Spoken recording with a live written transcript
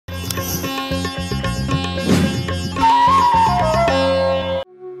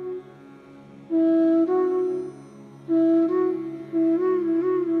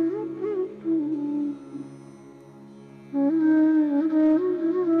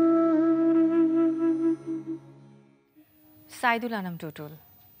সাইদুল আনাম টুটুল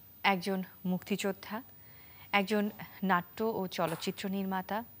একজন মুক্তিযোদ্ধা, একজন নাট্য ও চলচ্চিত্র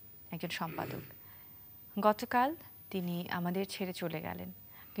নির্মাতা, একজন সম্পাদক। গতকাল তিনি আমাদের ছেড়ে চলে গেলেন,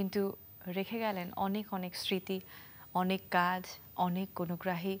 কিন্তু রেখে গেলেন অনেক অনেক স্মৃতি, অনেক কাজ, অনেক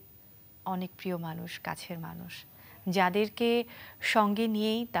অনুগ্রাহী, অনেক প্রিয় মানুষ, কাছের মানুষ, যাদেরকে সঙ্গে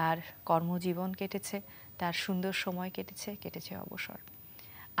নিয়েই তার কর্মজীবন কেটেছে, তার সুন্দর সময় কেটেছে অবসর।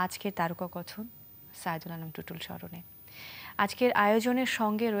 আজকের তারকা কথন সাইদুল আনাম টুটুল স্মরণে। আজকের আয়োজনের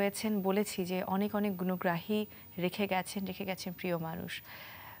সঙ্গে রয়েছেন, বলেছি যে অনেক অনেক গুণগ্রাহী রেখে গেছেন প্রিয় মানুষ,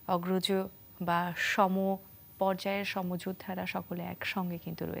 অগ্রজ বা সম পর্যায়ের সমযোদ্ধারা সকলে একসঙ্গে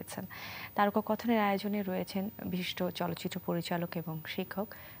কিন্তু রয়েছেন। তারকা কথনের আয়োজনে রয়েছেন বিশিষ্ট চলচ্চিত্র পরিচালক এবং শিক্ষক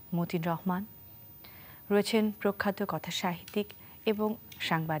মতিন রহমান, রয়েছেন প্রখ্যাত কথা সাহিত্যিক এবং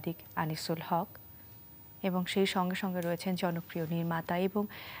সাংবাদিক আনিসুল হক, এবং সেই সঙ্গে সঙ্গে রয়েছেন জনপ্রিয় নির্মাতা এবং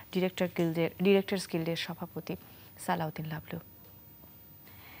ডিরেক্টরস গিল্ডের সভাপতি সালাউদ্দিন লাভলু।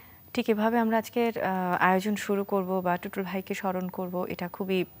 ঠিক এভাবে আমরা আজকের আয়োজন শুরু করব বা টুটুল ভাইকে স্মরণ করব, এটা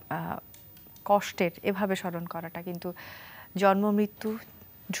খুবই কষ্টের এভাবে স্মরণ করাটা, কিন্তু জন্ম মৃত্যু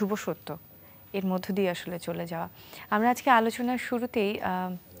ধ্রুব সত্য, এর মধ্য দিয়ে আসলে চলে যাওয়া। আমরা আজকে আলোচনার শুরুতেই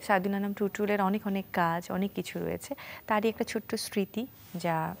সাইদুল আনাম টুটুলের অনেক অনেক কাজ, অনেক কিছু রয়েছে, তারই একটা ছোট্ট স্মৃতি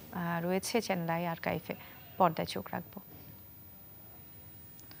যা রয়েছে চ্যানেল আই আর্কাইভে, পর্দায় চোখ রাখবো।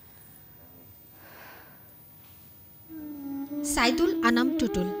 সাইদুল আনাম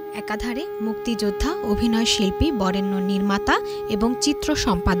টুটুল একাধারে মুক্তিযোদ্ধা, অভিনয় শিল্পী, বরেণ্য নির্মাতা এবং চিত্র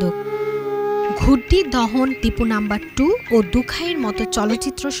সম্পাদক। ঘুড্ডি, দহন, টিপু নাম্বার 2 ও দুখাইয়ের মতো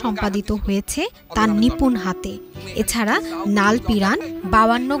চলচ্চিত্র সম্পাদিত হয়েছে তার নিপুণ হাতে। এছাড়া নাল পিরান,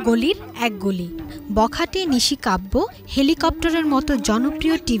 52 গলির এক গলি, বখাটে নিশিকাব্য, হেলিকপ্টারের মতো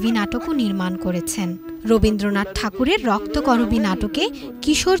জনপ্রিয় টিভি নাটকও নির্মাণ করেছেন। রবীন্দ্রনাথ ঠাকুরের রক্তকরবী নাটকে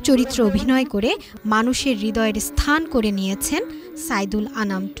কিশোর চরিত্রে অভিনয় করে মানুষের হৃদয়ের স্থান করে নিয়েছেন সাইদুল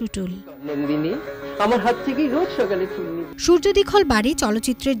আনাম টুটুল। সূর্যদীঘল বাড়ি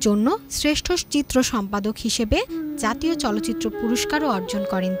চলচ্চিত্রের জন্য শ্রেষ্ঠ চিত্র সম্পাদক হিসেবে জাতীয় চলচ্চিত্র পুরস্কারও অর্জন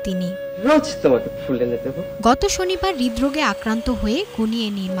করেন তিনি। গত শনিবার হৃদরোগে আক্রান্ত হয়ে গুনিয়ে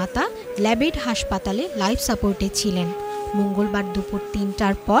নির্মাতা ল্যাবেড হাসপাতালে লাইফ সাপোর্টে ছিলেন। মঙ্গলবার দুপুর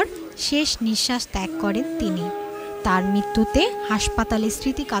 3টার পর শেষ নিঃশ্বাস ত্যাগ করেন তিনি। তার মৃত্যুতে হাসপাতালে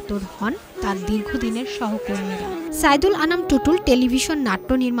স্মৃতিকাতর হন তার দীর্ঘদিনের সহকর্মীরা। সাইদুল আনাম টুটুল টেলিভিশন নাট্য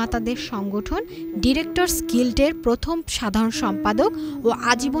নির্মাতাদের সংগঠন ডিরেক্টরস গিল্ডের প্রথম সাধারণ সম্পাদক ও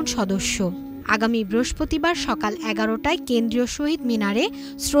আজীবন সদস্য। আগামী বৃহস্পতিবার সকাল 11টায় কেন্দ্রীয় শহীদ মিনারে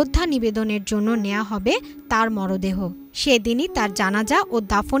শ্রদ্ধা নিবেদনের জন্য নেওয়া হবে তার মরদেহ। সেদিনই তার জানাজা ও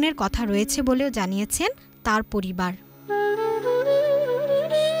দাফনের কথা রয়েছে বলেও জানিয়েছেন তার পরিবার।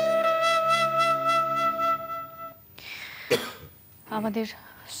 আমাদের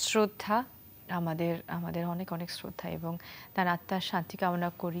শ্রদ্ধা, আমাদের অনেক অনেক শ্রদ্ধা, এবং তার আত্মার শান্তি কামনা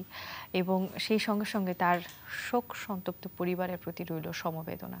করি, এবং সেই সঙ্গে সঙ্গে তার শোক সন্তপ্ত পরিবারের প্রতি রইল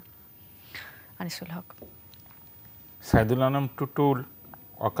সমবেদনা। আনিসুল হক। সাইদুল আনাম টুটুল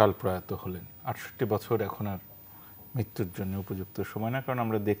অকাল প্রয়াত হলেন। 68 বছর এখন আর মৃত্যুর জন্য উপযুক্ত সময় না, কারণ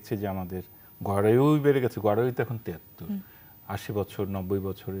আমরা দেখছি যে আমাদের গড়াইও বেড়ে গেছে। গড়াইতে এখন 73, 80 বছর, 90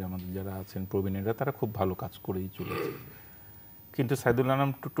 বছরে আমাদের যারা আছেন প্রবীণেরা, তারা খুব ভালো কাজ করেই চলেছে। কিন্তু সাইদুল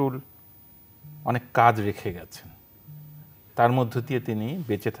আনাম টুটুল অনেক কাজ রেখে গেছেন, তার মধ্য দিয়ে তিনি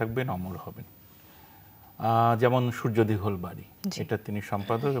বেঁচে থাকবেন, অমর হবেন। যেমন সূর্যদীঘল বাড়ি, এটা তিনি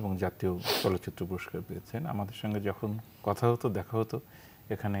সম্পাদক এবং জাতীয় চলচ্চিত্র পুরস্কার পেয়েছেন। আমাদের সঙ্গে যখন কথা হতো, দেখা হতো,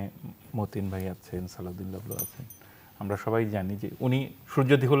 এখানে মতিন ভাই আছেন, সালাউদ্দিন লাভলু আছেন, আমরা সবাই জানি যে উনি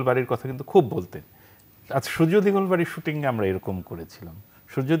সূর্যদীঘল বাড়ির কথা কিন্তু খুব বলতেন। আজ সূর্যদীঘল বাড়ির শুটিংয়ে আমরা এরকম করেছিলাম,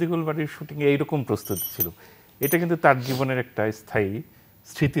 সূর্যদীঘল বাড়ির শুটিংয়ে এইরকম প্রস্তুতি ছিল। এটা কিন্তু তার জীবনের একটা স্থায়ী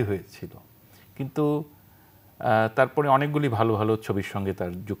স্মৃতি হয়েছিল। কিন্তু তারপরে অনেকগুলি ভালো ভালো ছবির সঙ্গে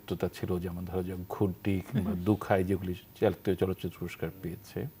তার যুক্ততা ছিল, যেমন ধরো যে ঘুড্ডি কিংবা দুখাই, যেগুলি জাতীয় চলচ্চিত্র পুরস্কার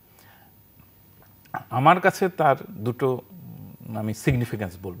পেয়েছে। আমার কাছে তার দুটো আমি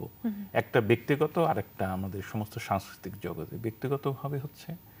সিগনিফিক্যান্স বলবো, একটা ব্যক্তিগত আর একটা আমাদের সমস্ত সাংস্কৃতিক জগতে। ব্যক্তিগতভাবে হচ্ছে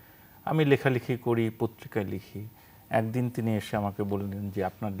আমি লেখালেখি করি, পত্রিকায় লিখি। একদিন তিনি এসে আমাকে বললেন যে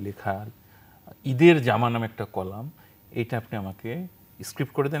আপনার লেখা ঈদের জামা নামে একটা কলাম, এইটা আপনি আমাকে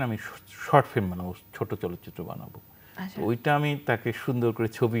স্ক্রিপ্ট করে দেন, আমি শর্ট ফিল্ম বানাবো, ছোট চলচ্চিত্র বানাবো। ওইটা আমি তাকে সুন্দর করে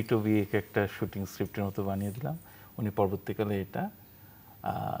ছবি টবি একটা শুটিং স্ক্রিপ্টের মতো বানিয়ে দিলাম। উনি পরবর্তীকালে এটা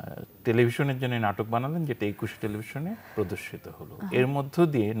টেলিভিশনের জন্য নাটক বানালেন, যেটা 21 টেলিভিশনে প্রদর্শিত হলো। এর মধ্য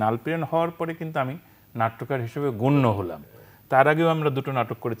দিয়ে নালপিরান হওয়ার পরে কিন্তু আমি নাট্যকার হিসেবে গণ্য হলাম। তার আগেও আমরা দুটো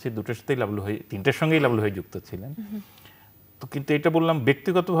নাটক করেছি, দুটোর সাথেই লাভলু হয়ে, তিনটার সঙ্গেই লাভলু হয়ে যুক্ত ছিলেন। তো কিন্তু এটা বললাম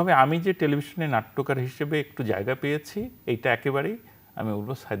ব্যক্তিগতভাবে আমি যে টেলিভিশনে নাট্যকার হিসেবে একটু জায়গা পেয়েছি, এইটা একেবারেই আমি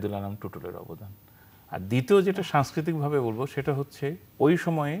বলবো সাইদুল আনাম টুটুলের অবদান। আর দ্বিতীয় যেটা সাংস্কৃতিকভাবে বলবো সেটা হচ্ছে ওই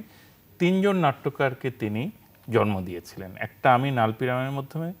সময়ে 3 জন নাট্যকারকে তিনি জন্ম দিয়েছিলেন। একটা আমি নালপিরামের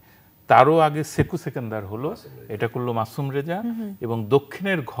মাধ্যমে, তারও আগে সেকু সেকেন্দার হলো, এটা করলো মাসুম রেজা, এবং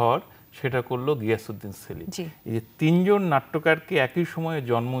দক্ষিণের ঘর সেটা করলো গিয়াসউদ্দিন সেলিম। এই যে 3 জন নাট্যকারকে একই সময়ে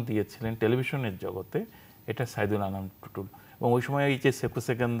জন্ম দিয়েছিলেন টেলিভিশনের জগতে, এটা সাইদুল আনাম টুটুল। এবং ওই সময় এই যে সেকু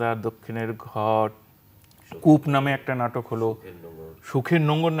সেকেন্দার, দক্ষিণের ঘর, কূপ নামে একটা নাটক হলো, সুখের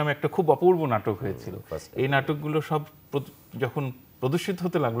নোঙ্গর নামে একটা খুব অপূর্ব নাটক হয়েছিল। এই নাটকগুলো সব যখন প্রদর্শিত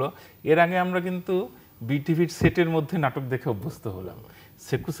হতে লাগলো, এর আগে আমরা কিন্তু বিটিভির সেটের মধ্যে নাটক দেখে অভ্যস্ত হলাম।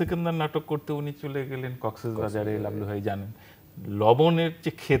 সেকু সেকেন্দার নাটক করতে উনি চলে গেলেন কক্সবাজারে, লাভলু ভাই জানেন, লবণের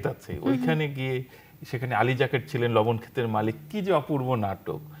যে ক্ষেত আছে ওইখানে গিয়ে, সেখানে আলী জাকের ছিলেন লবণ ক্ষেতের মালিক, কি যে অপূর্ব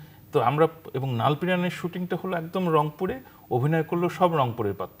নাটক। তো আমরা, এবং নালপিরানের শুটিংটা হলো একদম রংপুরে, অভিনয় করলো সব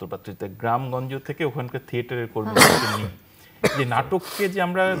রংপুরের পাত্রপাত্রীতে, গ্রামগঞ্জ থেকে ওখানকার থিয়েটারের কর্মীদেরকে নিয়ে। যে নাটককে যে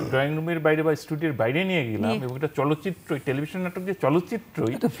আমরা ড্রয়িং রুমের বাইরে বা স্টুডিওর বাইরে নিয়ে গেলাম, এবং এটা চলচ্চিত্রই, টেলিভিশন নাটক যে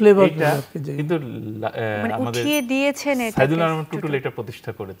চলচ্চিত্রই, এটা কিন্তু আমাদের সাইদুল আনাম টুটুল এটা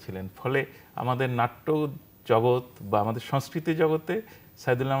প্রতিষ্ঠা করেছিলেন। ফলে আমাদের নাট্য জগৎ বা আমাদের সংস্কৃতি জগতে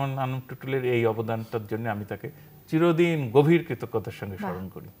সাইদুল আনাম টুটুলের এই অবদানটার জন্য আমি তাকে চিরদিন গভীর কৃতজ্ঞতার সঙ্গে স্মরণ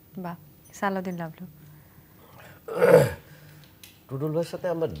করি। বাহ। সালাউদ্দিন লাভলু। টুটুল ভাইয়ের সাথে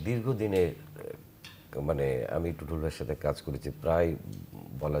আমার দীর্ঘদিনে, মানে আমি টুটুল ভাইয়ের সাথে কাজ করেছি প্রায়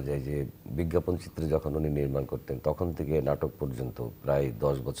বলা যায় যে বিজ্ঞাপন চিত্রে যখন উনি নির্মাণ করতেন তখন থেকে নাটক পর্যন্ত প্রায়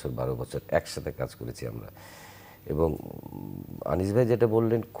 10 বছর 12 বছর একসাথে কাজ করেছি আমরা। এবং আনিস ভাই যেটা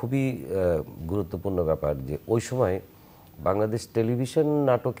বললেন খুবই গুরুত্বপূর্ণ ব্যাপার, যে ওই সময় বাংলাদেশ টেলিভিশন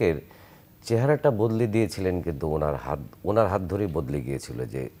নাটকের চেহারাটা বদলে দিয়েছিলেন, কিন্তু ওনার হাত ধরেই বদলে গিয়েছিল।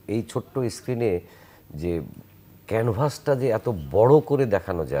 যে এই ছোট্ট স্ক্রিনে যে ক্যানভাসটা যে এত বড় করে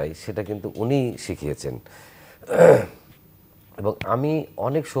দেখানো যায় সেটা কিন্তু উনি শিখিয়েছেন। এবং আমি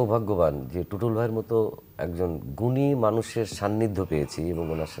অনেক সৌভাগ্যবান যে টুটুল ভাইয়ের মতো একজন গুণী মানুষের সান্নিধ্য পেয়েছি এবং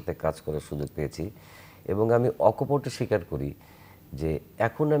ওনার সাথে কাজ করার সুযোগ পেয়েছি। এবং আমি অকপটে স্বীকার করি যে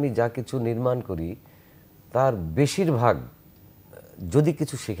এখন আমি যা কিছু নির্মাণ করি তার বেশিরভাগ যদি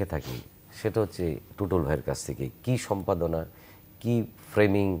কিছু শিখে থাকি সেটা হচ্ছে টুটুল ভাইয়ের কাছ থেকে। কি সম্পাদনা, কি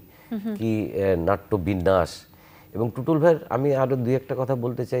ফ্রেমিং, কি নাট্য বিন্যাস। এবং টুটুল ভাইয়ের আমি আরও 2-1টা কথা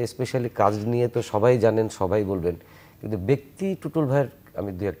বলতে চাই, স্পেশালি কাজ নিয়ে তো সবাই জানেন, সবাই বলবেন, কিন্তু ব্যক্তি টুটুল ভাইয়ের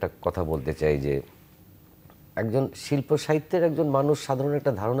আমি 2-1টা কথা বলতে চাই। যে একজন শিল্প সাহিত্যের একজন মানুষ, সাধারণ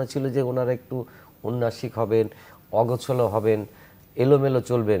একটা ধারণা ছিল যে ওনারা একটু উন্নাসিক হবেন, অগোছালো হবেন, এলোমেলো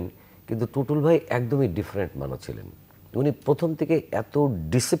চলবেন, কিন্তু টুটুল ভাই একদমই ডিফারেন্ট মানুষ ছিলেন। উনি প্রথম থেকে এত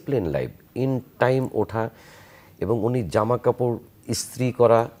ডিসিপ্লিন লাইফ, ইন টাইম ওঠা, এবং উনি জামা কাপড় ইস্ত্রি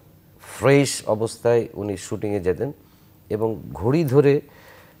করা, ফ্রেশ অবস্থায় উনি শুটিংয়ে যেতেন এবং ঘড়ি ধরে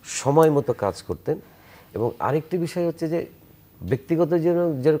সময় মতো কাজ করতেন। এবং আরেকটি বিষয় হচ্ছে যে ব্যক্তিগত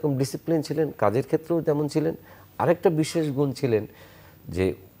যেরকম ডিসিপ্লিন ছিলেন, কাজের ক্ষেত্রেও তেমন ছিলেন। আরেকটা বিশেষ গুণ ছিলেন যে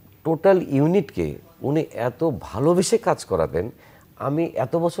টোটাল ইউনিটকে উনি এত ভালোবেসে কাজ করাতেন। আমি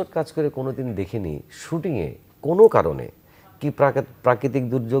এত বছর কাজ করে কোনোদিন দেখিনি শুটিংয়ে কোনো কারণে, কি প্রাকৃতিক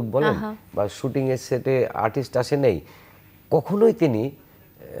দুর্যোগ বলেন বা শুটিংয়ের সেটে আর্টিস্ট আসে নেই, কখনোই তিনি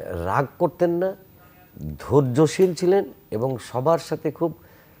রাগ করতেন না, ধৈর্যশীল ছিলেন এবং সবার সাথে খুব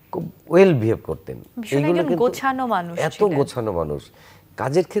খুব ওয়েল বিহেভ করতেন। এইগুলো কিন্তু এত গোছানো মানুষ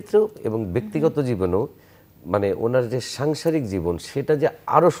কাজের ক্ষেত্রেও এবং ব্যক্তিগত জীবনেও, মানে ওনার যে সাংসারিক জীবন সেটা যে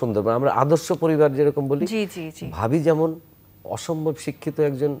আরো সুন্দর। আমরা আদর্শ পরিবার যেরকম বলি, ভাবি যেমন অসম্ভব শিক্ষিত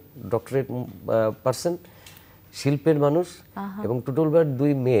একজন ডক্টরেট পার্সন, শিল্পের মানুষ, এবং টুটুল ভাইয়ের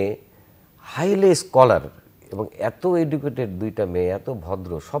 2 মেয়ে হাইলি স্কলার এবং এত এডুকেটেড 2টা মেয়ে, এত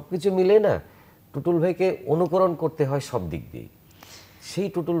ভদ্র, সব কিছু মিলে না টুটুল ভাইকে অনুকরণ করতে হয় সব দিক দিয়ে। সেই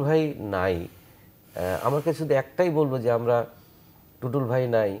টুটুল ভাই নাই। আমার কাছে শুধু একটাই বলবো যে আমরা টুটুল ভাই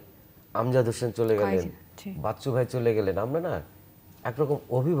নাই, আমজাদ হোসেন চলে গেলেন, বাচ্চু ভাই চলে গেলেন, আমরা না একরকম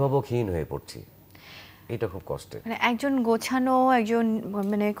অভিভাবকহীন হয়ে পড়ছি। এটা খুব কষ্টের। মানে একজন গোছানো, একজন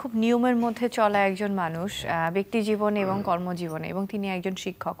মানে খুব নিয়মের মধ্যে চলা একজন মানুষ ব্যক্তি জীবনে এবং কর্মজীবনে, এবং তিনি একজন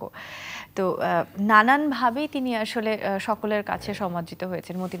শিক্ষকও। তো নানানভাবেই তিনি আসলে সকলের কাছে সমাদৃত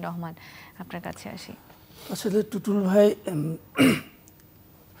হয়েছেন। মতিন রহমান, আপনার কাছে আসি। আসলে টুটুল ভাই,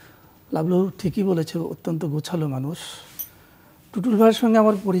 লাভলু ঠিকই বলেছে, অত্যন্ত গোছালো মানুষ। টুটুল ভাইয়ের সঙ্গে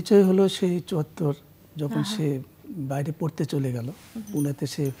আমার পরিচয় হলো সেই 74, যখন সে বাইরে পড়তে চলে গেল পুনেতে।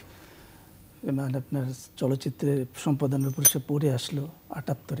 সে মানে আপনার চলচ্চিত্রের সম্পাদনের উপর সে পড়ে আসলো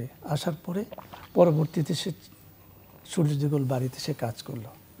 78-এ। আসার পরে পরবর্তীতে সে সূর্যযুগল বাড়িতে সে কাজ করলো।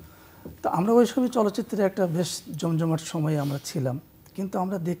 তো আমরা ওই সময় চলচ্চিত্রে একটা বেশ জমজমাট সময়ে আমরা ছিলাম, কিন্তু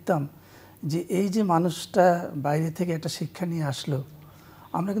আমরা দেখতাম যে এই যে মানুষটা বাইরে থেকে একটা শিক্ষা নিয়ে আসলো,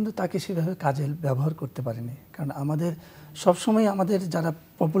 আমরা কিন্তু তাকে সেভাবে কাজে ব্যবহার করতে পারিনি। কারণ আমাদের সবসময় আমাদের যারা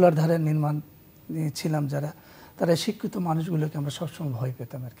পপুলার ধারার ছিলাম যারা, তারা শিক্ষিত মানুষগুলোকে আমরা সবসময় ভয়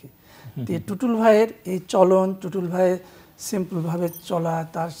পেতাম আর কি। তো টুটুল ভাইয়ের এই চলন, টুটুল ভাইয়ের সিম্পলভাবে চলা,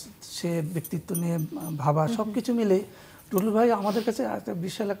 তার সে ব্যক্তিত্ব নিয়ে ভাবা, সব কিছু মিলে টুটুল ভাই আমাদের কাছে একটা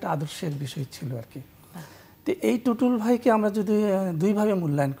বিশাল একটা আদর্শের বিষয় ছিল আর কি। তো এই টুটুল ভাইকে আমরা যদি দুইভাবে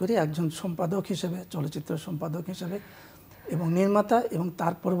মূল্যায়ন করি, একজন সম্পাদক হিসেবে, চলচ্চিত্র সম্পাদক হিসেবে এবং নির্মাতা, এবং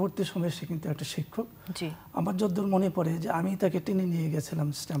তার পরবর্তী সময়ে সে কিন্তু একটা শিক্ষক। আমার যতদূর মনে পড়ে যে আমি তাকে টেনে নিয়ে গেছিলাম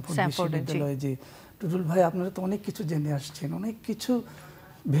স্ট্যামফোর্ড বিশ্ববিদ্যালয়ে, যে টুটুল ভাই আপনারা তো অনেক কিছু জেনে আসছেন, অনেক কিছু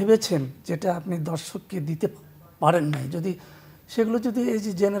ভেবেছেন যেটা আপনি দর্শককে দিতে পারেন নাই, যদি সেগুলো যদি এই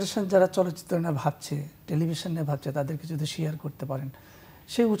যে জেনারেশন যারা চলচ্চিত্র নিয়ে ভাবছে, টেলিভিশন নিয়ে ভাবছে, তাদেরকে যদি শেয়ার করতে পারেন,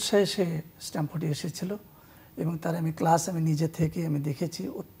 সেই উৎসাহে সে স্ট্যামফোর্ডে এসেছিল। এবং তার আমি নিজে থেকে আমি দেখেছি,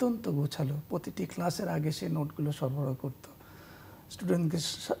 অত্যন্ত গোছালো, প্রতিটি ক্লাসের আগে সে নোটগুলো সরবরাহ করতো, স্টুডেন্টকে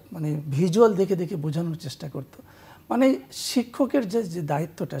মানে ভিজুয়াল দেখে দেখে বোঝানোর চেষ্টা করত। মানে শিক্ষকের যে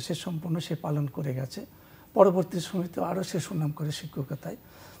দায়িত্বটা সে সম্পূর্ণ সে পালন করে গেছে। পরবর্তী সময়তে আরও সে সুনাম করে শিক্ষকতায়।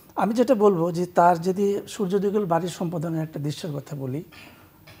 আমি যেটা বলবো যে তার যদি সূর্যদিগল বাড়ির সম্পাদনের একটা দৃশ্যের কথা বলি,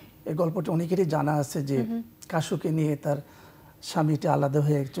 এই গল্পটা অনেকেরই জানা আছে যে কাশুকে নিয়ে তার স্বামীটা আলাদা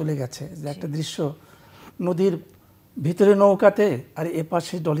হয়ে চলে গেছে, যে একটা দৃশ্য, নদীর ভিতরে নৌকাতে আর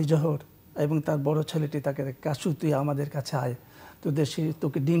এপাশে ডলিজহর, এবং তার বড় ছেলেটি তাকে, কাশু তুই আমাদের কাছে আয়,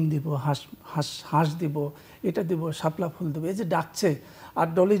 তোকে ডিম দিব, হাঁস দিব, এটা দিব, শাপলা ফুল দেবো, এই যে ডাকছে, আর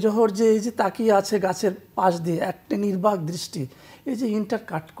ডলিজহর যে এই যে তাকিয়ে আছে গাছের পাশ দিয়ে, একটা নির্বাক দৃষ্টি, এই যে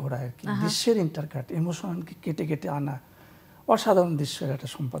ইন্টারকাট করা আর কি, দৃশ্যের ইন্টারকাট, ইমোশনকে কেটে কেটে আনা, অসাধারণ দৃশ্যের একটা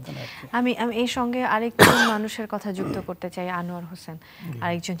সম্পাদনা আর কি। আমি এই সঙ্গে আরেকজন মানুষের কথা যুক্ত করতে চাই, আনোয়ার হোসেন,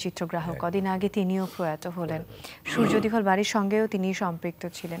 আরেকজন চিত্রগ্রাহক। কদিন আগে তিনিও প্রয়াত হলেন। সূর্যদিগল বাড়ির সঙ্গেও তিনি সম্পৃক্ত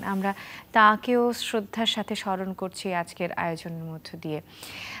ছিলেন। আমরা তাকেও শ্রদ্ধার সাথে স্মরণ করছি আজকের আয়োজনের মধ্য দিয়ে।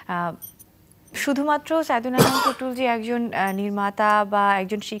 শুধুমাত্র সাইদুল আলম টুটুল যে একজন নির্মাতা বা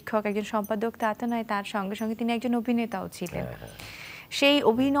একজন শিক্ষক, একজন সম্পাদক, তা তো নয়, তার সঙ্গে সঙ্গে তিনি একজন অভিনেতাও ছিলেন। সেই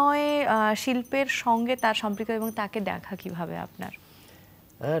অভিনয়ে শিল্পের সঙ্গে তার সম্পৃক্ত এবং তাকে দেখা কিভাবে আপনার?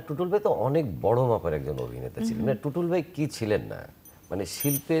 টুটুল ভাই তো অনেক বড় মাপের একজন অভিনেতা ছিলেন। টুটুল ভাই কি ছিলেন না, মানে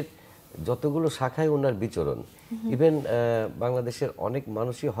শিল্পের যতগুলো শাখায় ওনার বিচরণ, ইভেন বাংলাদেশের অনেক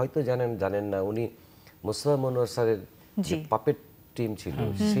মানুষই হয়তো জানেন না, উনি মুস্তফা মনোয়ার স্যারের যে পাপেট টিম ছিল,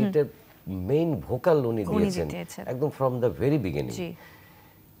 সেইটার মেইন ভোকাল উনি দিয়েছেন একদম ফ্রম দ্য ভেরি বিগিনিং।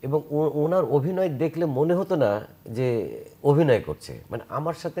 এবং ওনার অভিনয় দেখলে মনে হতো না যে অভিনয় করছে। মানে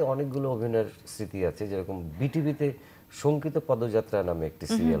আমার সাথে অনেকগুলো অভিনয়ের স্মৃতি আছে, যেরকম বিটিভিতে শঙ্কিত পদযাত্রা নামে একটি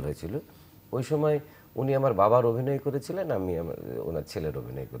সিরিয়াল হয়েছিল, ওই সময় উনি আমার বাবার অভিনয় করেছিলেন, আমি ওনার ছেলের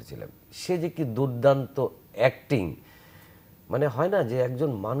অভিনয় করেছিলাম। সে যে কি দুর্দান্ত অ্যাক্টিং, মানে হয় না যে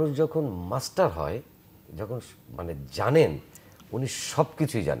একজন মানুষ যখন মাস্টার হয়, যখন মানে জানেন, উনি সব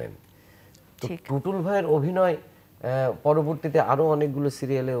কিছুই জানেন। তো টুটুল ভাইয়ের অভিনয় পরবর্তীতে আরো অনেকগুলো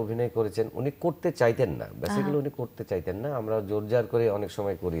সিরিয়ালে অভিনয় করেছেন। উনি করতে চাইতেন না, বেসিক্যালি উনি করতে চাইতেন না, আমরা জোরজার করে অনেক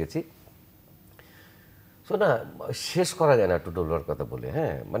সময় করিয়েছি। না শেষ করা যায় না টুটুল ভাইয়ের কথা বলে,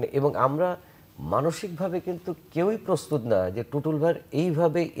 হ্যাঁ, মানে এবং আমরা মানসিকভাবে কিন্তু কেউই প্রস্তুত না যে টুটুল ভাইয়ের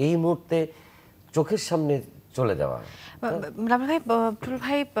এইভাবে এই মুহূর্তে চোখের সামনে চলে যাওয়া। রামল ভাই, টুটুল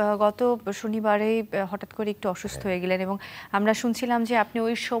ভাই গত শনিবারেই হঠাৎ করে একটু অসুস্থ হয়ে গেলেন, এবং আমরা শুনছিলাম যে আপনি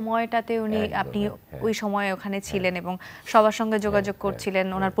ওই সময়টাতে আপনি ওই সময় ওখানে ছিলেন এবং সবার সঙ্গে যোগাযোগ করছিলেন,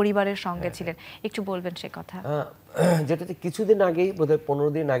 ওনার পরিবারের সঙ্গে ছিলেন। একটু বলবেন সে কথা। যেটাতে কিছুদিন আগেই, বোধহয় 15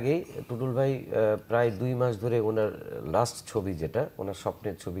 দিন আগেই, টুটুল ভাই প্রায় 2 মাস ধরে ওনার লাস্ট ছবি, যেটা ওনার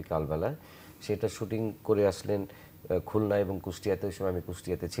স্বপ্নের ছবি কালবেলা, সেটা শুটিং করে আসলেন খুলনা এবং কুষ্টিয়াতে। ওই সময় আমি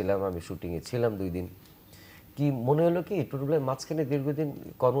কুষ্টিয়াতে ছিলাম, আমি শুটিংয়ে ছিলাম 2 দিন। কি মনে হলো কি, টুটুল ভাই মাঝখানে দীর্ঘদিন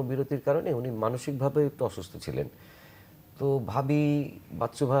কর্মবিরতির কারণে উনি মানসিকভাবে একটু অসুস্থ ছিলেন। তো ভাবি,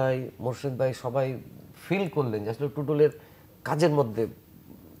 বাচ্চু ভাই, মোর্শেদ ভাই সবাই ফিল করলেন যে আসলে টুটুলের কাজের মধ্যে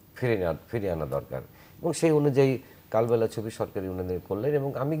ফিরিয়ে আনা দরকার, এবং সেই অনুযায়ী কালবেলা ছবি সরকারি অনুদানে করলেন। এবং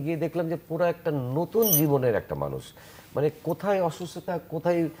আমি গিয়ে দেখলাম যে পুরো একটা নতুন জীবনের একটা মানুষ, মানে কোথায় অসুস্থতা,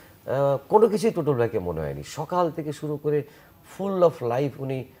 কোথায় কোনো কিছুই টুটুল ভাইকে মনে হয়নি। সকাল থেকে শুরু করে ফুল অফ লাইফ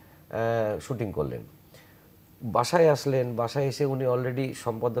উনি শুটিং করলেন। বাসায় আসলেন, বাসায় এসে উনি অলরেডি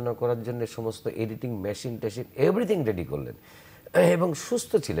সম্পাদনা করার জন্য সমস্ত এডিটিং মেশিন টেশিন এভরিথিং রেডি করলেন, এবং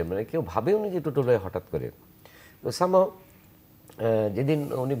সুস্থ ছিলেন। মানে কেউ ভাবেও নি যে টুটুল ভাই হঠাৎ করে। তো সামহাও যেদিন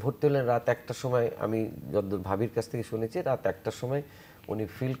উনি ভর্তি হলেন রাত 1টার সময়, আমি যতদূর ভাবির কাছ থেকে শুনেছি, রাত 1টার সময় উনি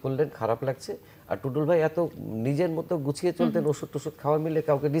ফিল করলেন খারাপ লাগছে। আর টুটুল ভাই এত নিজের মতো গুছিয়ে চলতেন, ওষুধ টষুধ খাওয়া মিলে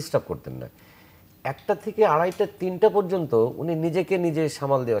কাউকে ডিস্টার্ব করতেন না। 1টা থেকে 2:30, 3টা পর্যন্ত উনি নিজেকে নিজে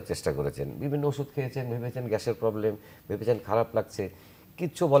সামাল দেওয়ার চেষ্টা করেছেন। বিভিন্ন ওষুধ খেয়েছেন, ভেবেছেন গ্যাসের প্রবলেম, ভেবেছেন খারাপ লাগছে,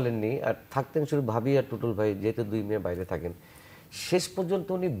 কিচ্ছু বলেননি। আর থাকতেন শুধু ভাবি আর টুটুল ভাই, যেহেতু 2 মেয়ে বাইরে থাকেন। শেষ পর্যন্ত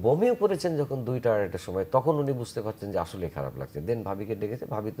উনি বমিও করেছেন যখন 2টা 2:30টার সময়, তখন উনি বুঝতে পারছেন যে আসলে খারাপ লাগছে। দেন ভাবিকে ডেকেছে,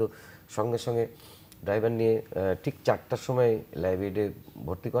 ভাবি তো সঙ্গে সঙ্গে ড্রাইভার নিয়ে ঠিক 4টার সময় লাইব্রেরিতে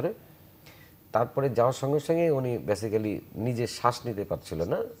ভর্তি করে। তারপরে যাওয়ার সঙ্গে সঙ্গে উনি বেসিক্যালি নিজে শ্বাস নিতে পারছিল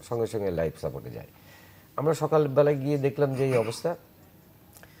না, সঙ্গে সঙ্গে লাইফ সাপোর্টে যায়। আমরা সকালবেলায় গিয়ে দেখলাম যে এই অবস্থা।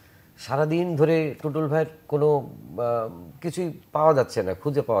 সারাদিন ধরে টুটুল ভাইয়ের কোনো কিছুই পাওয়া যাচ্ছে না,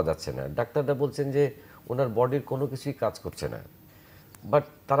 খুঁজে পাওয়া যাচ্ছে না। ডাক্তাররা বলছেন যে ওনার বডির কোনো কিছুই কাজ করছে না, বাট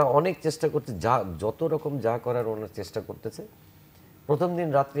তারা অনেক চেষ্টা করছে, যত রকম যা করার ওনার চেষ্টা করতেছে। প্রথম দিন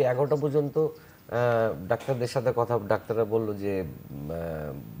রাত্রি 11টা পর্যন্ত ডাক্তারদের সাথে কথা, ডাক্তাররা বললো যে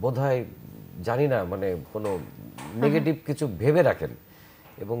বোধহয় জানি না, মানে কোনো নেগেটিভ কিছু ভেবে রাখেন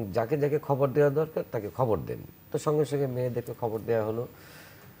এবং যাকে যাকে খবর দেওয়া দরকার তাকে খবর দেন। তো সঙ্গে সঙ্গে মেয়েদেরকে খবর দেওয়া হলো।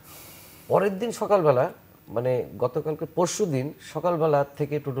 পরের দিন সকালবেলা, মানে গতকালকে পরশু দিন সকালবেলা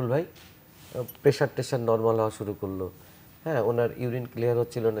থেকে টুটুল ভাই প্রেশার টেশার নর্মাল হওয়া শুরু করলো। হ্যাঁ, ওনার ইউরিন ক্লিয়ার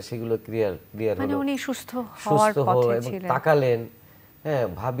হচ্ছিল না, সেগুলো ক্লিয়ার মানে হলো, উনি সুস্থ হওয়ার পথে এবং ছিলেন। তাকালেন। হ্যাঁ,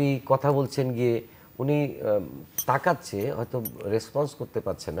 ভাবি কথা বলছেন গিয়ে, উনি তাকাচ্ছে, হয়তো রেসপন্স করতে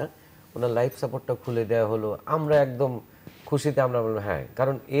পারছে না, ওনার লাইফ সাপোর্টটা খুলে দেওয়া হলো। আমরা একদম খুশিতে আমরা বললাম হ্যাঁ,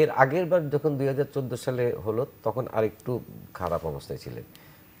 কারণ এর আগের বার যখন 2014 সালে হলো তখন আরেকটু খারাপ অবস্থায় ছিলেন।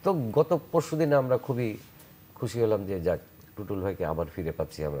 তো গত পরশুদিন আমরা খুবই খুশি হলাম যে যাক, টুটুল ভাইকে আবার ফিরে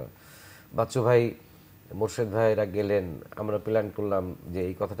পাচ্ছি আমরা। বাচ্চু ভাই, মোর্শেদ ভাইরা গেলেন, আমরা প্ল্যান করলাম যে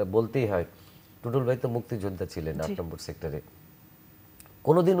এই কথাটা বলতেই হয়, টুটুল ভাই তো মুক্তিযোদ্ধা ছিলেন 8 নম্বর সেক্টরে।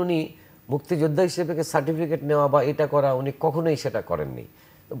 কোনোদিন উনি মুক্তিযোদ্ধা হিসেবে সার্টিফিকেট নেওয়া বা এটা করা উনি কখনোই সেটা করেননি।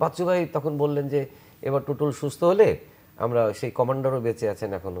 তো বাচ্চু ভাই তখন বললেন যে এবার টুটুল সুস্থ হলে আমরা, সেই কমান্ডারও বেঁচে আছেন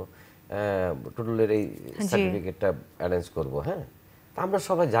এখনো, টুটুলের এই সার্টিফিকেটটা অ্যারেঞ্জ করবো। হ্যাঁ, আমরা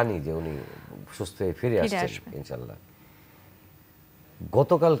সবাই জানি যে উনি সুস্থ হয়ে ফিরে আসছেন ইনশাল্লাহ।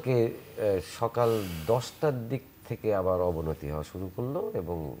 গতকালকে সকাল 10টার দিক থেকে আবার অবনতি হওয়া শুরু করলো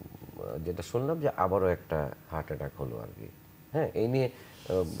এবং যেটা শুনলাম যে আবারও একটা হার্ট অ্যাটাক হলো আর কি। হ্যাঁ, এই নিয়ে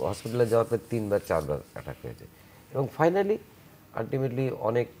হসপিটালে যাওয়ার পর 3 বা 4 বার অ্যাটাক হয়েছে এবং ফাইনালি আলটিমেটলি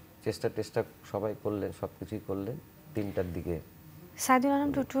অনেক চেষ্টা সবাই করলেন, সব কিছুই করলেন। 3টার দিকে সাইদুল আলম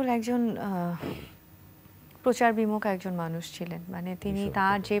টুটুল একজন প্রচার বিমুখ একজন মানুষ ছিলেন। মানে তিনি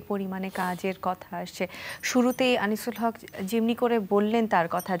তার যে পরিমাণে কাজের কথা আসছে, শুরুতেই আনিসুল হক যেমনি করে বললেন তার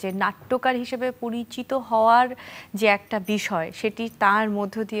কথা, যে নাট্যকার হিসেবে পরিচিত হওয়ার যে একটা বিষয় সেটি তার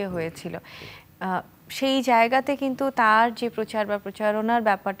মধ্য দিয়ে হয়েছিল। সেই জায়গাতে কিন্তু তার যে প্রচার বা প্রচারণার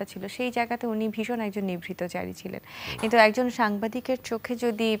ব্যাপারটা ছিল, সেই জায়গাতে উনি ভীষণ একজন নিভৃতচারী ছিলেন। কিন্তু একজন সাংবাদিকের চোখে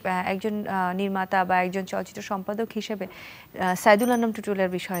যদি একজন নির্মাতা বা একজন চলচ্চিত্র সম্পাদক হিসেবে সাইদুল আলম টুটুলের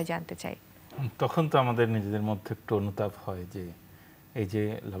বিষয়ে জানতে চাই, তখন তো আমাদের নিজেদের মধ্যে একটু অনুতাপ হয় যে এই যে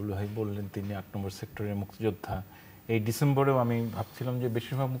লাভলু ভাই বললেন তিনি 8 নম্বর সেক্টরের মুক্তিযোদ্ধা। এই ডিসেম্বরেও আমি ভাবছিলাম যে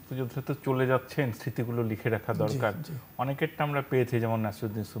বেশিরভাগ মুক্তিযোদ্ধা তো চলে যাচ্ছেন, স্মৃতিগুলো লিখে রাখা দরকার। অনেকেরটা আমরা পেয়েছি, যেমন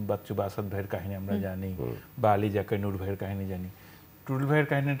নাসিরুদ্দিন বাচ্চু বা আসাদ ভাইয়ের কাহিনী আমরা জানি, বা আলী জাকাই নূর ভাইয়ের কাহিনী জানি। টুটুল ভাইয়ের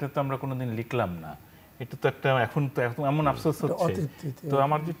কাহিনীটা তো আমরা কোনোদিন লিখলাম না। এটা তো একটা এখন তো এমন আফসোস হচ্ছে। তো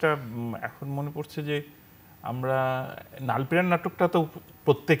আমার যেটা এখন মনে পড়ছে যে আমরা নালপিরান নাটকটা তো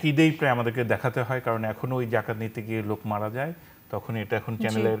প্রত্যেক ঈদেই প্রায় আমাদেরকে দেখাতে হয়, কারণ এখনো ওই জাকাত নিতে গিয়ে লোক মারা যায়, তখন এটা এখন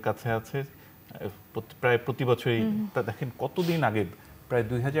চ্যানেলের কাছে আছে, প্রায় প্রতি বছরই। তা দেখেন কতদিন আগে, প্রায়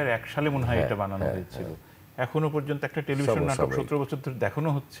 2001 সালে মনে হয় এটা বানানো হয়েছিল। এখনো পর্যন্ত একটা টেলিভিশন নাটক 17 বছর ধরে দেখানো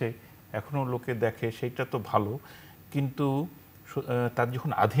হচ্ছে, এখনো লোকে দেখে, সেইটা তো ভালো। কিন্তু তার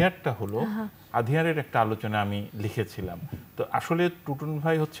যখন আধিয়ারটা হলো, আধিয়ারের একটা আলোচনা আমি লিখেছিলাম। তো আসলে টুটুল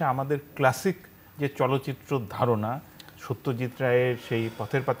ভাই হচ্ছে আমাদের ক্লাসিক যে চলচ্চিত্র ধারণা, সত্যজিৎ রায়ের সেই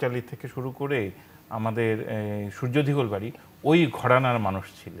পথের পাঁচালী থেকে শুরু করে আমাদের সূর্যধিগল বাড়ি, ওই ঘরানার মানুষ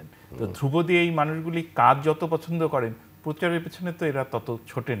ছিলেন। তো ধ্রুপদী এই মানুষগুলি কাজ যত পছন্দ করেন, প্রচারের পেছনে তো এরা তত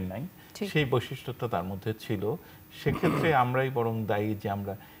ছোটেন নাই, সেই বৈশিষ্ট্যটা তার মধ্যে ছিল। সেক্ষেত্রে আমরাই বরং দায়ী যে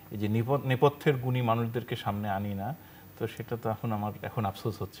আমরা এই যে নেপথ্যের গুণী মানুষদেরকে সামনে আনি না। তো সেটা তো আমার এখন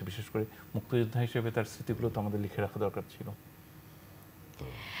আফসোস হচ্ছে, বিশেষ করে মুক্তিযোদ্ধা হিসেবে তার স্মৃতিগুলো তো আমাদের লিখে রাখা দরকার ছিল।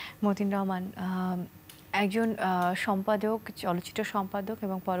 মতিন রহমান একজন সম্পাদক, চলচ্চিত্র সম্পাদক,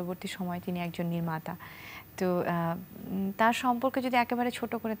 এবং পরবর্তী সময়ে তিনি একজন নির্মাতা। তো তার সম্পর্কে যদি একেবারে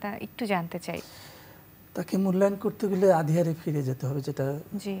ছোট করে তা একটু জানতে চাই। তাকে মূল্যায়ন করতে গেলে আধিয়ারে ফিরে যেতে হবে, যেটা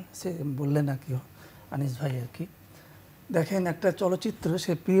সে বললেন আর কি আনিস ভাই আর কি। দেখেন, একটা চলচ্চিত্র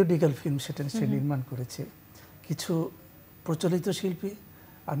সে পিরিয়ডিক্যাল ফিল্ম সেটা সে নির্মাণ করেছে। কিছু প্রচলিত শিল্পী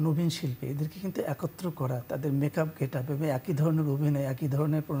আর নবীন শিল্পী, এদেরকে কিন্তু একত্র করা, তাদের মেকআপ গেটআপ এবং একই ধরনের অভিনয়, একই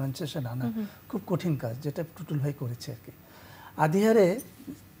ধরনের প্রোনাউন্সিয়েশন আনা খুব কঠিন কাজ, যেটা টুটুল ভাই করেছে আর কি। আধিয়ারে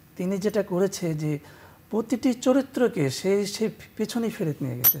তিনি যেটা করেছে যে প্রতিটি চরিত্রকে সে পেছনে ফেরত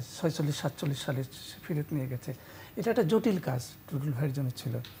নিয়ে গেছে, 46-47 সালে ফেরত নিয়ে গেছে। এটা একটা জটিল কাজ টুটুল ভাইয়ের জন্য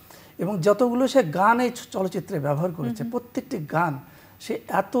ছিল। এবং যতগুলো সে গান এই চলচ্চিত্রে ব্যবহার করেছে, প্রত্যেকটি গান সে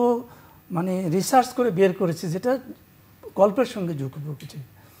এত মানে রিসার্চ করে বের করেছে যেটা গল্পের সঙ্গে যুগপোষী।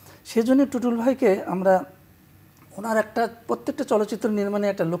 সেজন্য টুটুল ভাইকে আমরা ওনার একটা প্রত্যেকটা চলচ্চিত্র নির্মাণে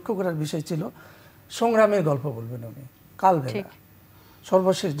একটা লক্ষ্য করার বিষয় ছিল সংগ্রামের গল্প বলবেন উনি। কালবেলা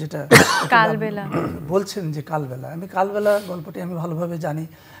সর্বশেষ যেটা কালবেলা বলছেন যে কালবেলা, আমি কালবেলা গল্পটি আমি ভালোভাবে জানি।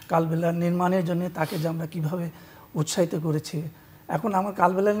 কালবেলা নির্মাণের জন্য তাকে যে আমরা কীভাবে উৎসাহিত করেছি। এখন আমার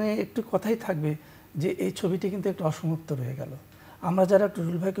কালবেলা নিয়ে একটু কথাই থাকবে যে এই ছবিটি কিন্তু একটু অসমাপ্ত রয়ে গেল। আমরা যারা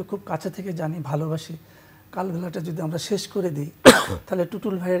টুটুল ভাইকে খুব কাছে থেকে জানি, ভালোবাসি, কালবেলাটা যদি আমরা শেষ করে দিই তাহলে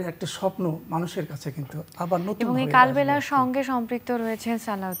টুটুল ভাইয়ের একটা স্বপ্ন মানুষের কাছে কিন্তু আবার নতুন। এবং এই কালবেলার সঙ্গে সম্পৃক্ত রয়েছেন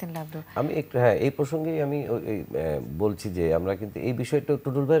সালাউদ্দিন লাবলু। আমি একটু এই প্রসঙ্গেই আমি বলছি যে আমরা কিন্তু এই বিষয়টা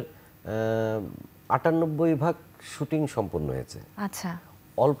টুটুল ভাইয়ের 98% শুটিং সম্পন্ন হয়েছে। আচ্ছা,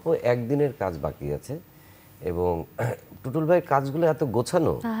 অল্প একদিনের কাজ বাকি আছে এবং টুটুল ভাইয়ের কাজগুলো এত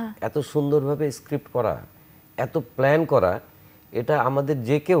গোছানো, এত সুন্দরভাবে স্ক্রিপ্ট করা, এত প্ল্যান করা, এটা আমাদের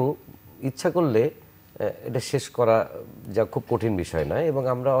যে কেউ ইচ্ছা করলে এটা শেষ করা যা খুব কঠিন বিষয় নয়। এবং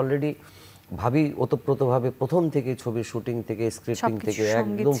আমরা অলরেডি ভাবি ওতপ্রোতভাবে প্রথম থেকে ছবির শুটিং থেকে স্ক্রিপ্টিং থেকে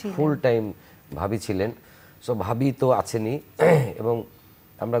একদম ফুল টাইম ভাবি ছিলেন। সো ভাবি তো আছেনই এবং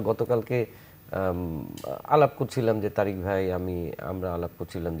আমরা গতকালকে আলাপ করছিলাম যে তারিক ভাই আমরা আলাপ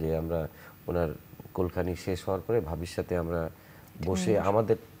করছিলাম যে আমরা ওনার কলকানি শেষ হওয়ার পরে ভাবির সাথে আমরা বসে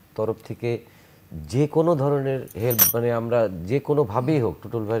আমাদের তরফ থেকে যে কোনো ধরনের হেল্প, মানে আমরা যে কোনোভাবেই হোক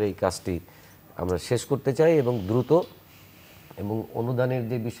টুটুল ভাইয়ের এই কাজটি আমরা শেষ করতে চাই এবং দ্রুত, এবং অনুদানের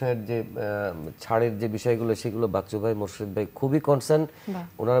যে বিষয়ের যে ছাড়ের যে বিষয়গুলো সেগুলো বাচ্চু ভাই, মোর্শেদ ভাই খুবই কনসার্ন।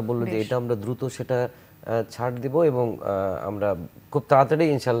 ওনারা বললো যে এটা আমরা দ্রুত সেটা ছাড় দিব এবং আমরা খুব তাড়াতাড়ি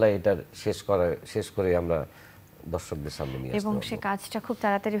ইনশাল্লাহ এটার শেষ করে আমরা দর্শকদের সামনে নিয়ে আসব এবং সে কাজটা খুব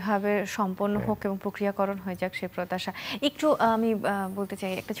তাড়াতাড়ি ভাবে সম্পন্ন হোক এবং প্রক্রিয়াকরণ হয়ে যাক সে প্রত্যাশা। একটু আমি বলতে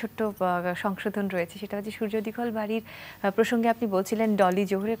চাই একটা ছোট্ট সংশোধন রয়েছে, সেটা হচ্ছে সূর্য দীঘল বাড়ির প্রসঙ্গে আপনি বলছিলেন ডলি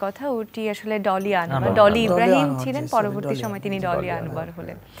জোহরের কথা, ওটি আসলে ডলি আনোয়ার, ডলি ইব্রাহিম ছিলেন, পরবর্তী সময় তিনি ডলি আনোয়ার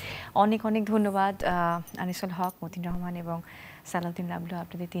হলেন। অনেক অনেক ধন্যবাদ আনিসুল হক, মতিন রহমান এবং সালাউদ্দিন লাবলু,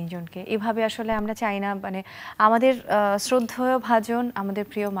 আপনাদের তিনজনকে। এভাবে আসলে আমরা চাই না, মানে আমাদের শ্রদ্ধেয় ভাজন, আমাদের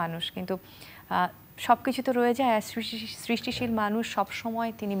প্রিয় মানুষ, কিন্তু সব কিছু তো রয়ে যায়, সৃষ্টিশীল মানুষ সবসময়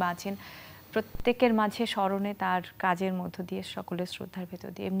তিনি বাঁচেন প্রত্যেকের মাঝে স্মরণে, তার কাজের মধ্য দিয়ে সকলের শ্রদ্ধার ভেতর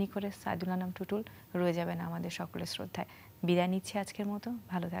দিয়ে। এমনি করে সাইদুল আনাম টুটুল রয়ে যাবেন আমাদের সকলের শ্রদ্ধায়। বিদায় নিচ্ছে আজকের মতো,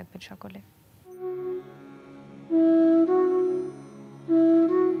 ভালো থাকবেন সকলে।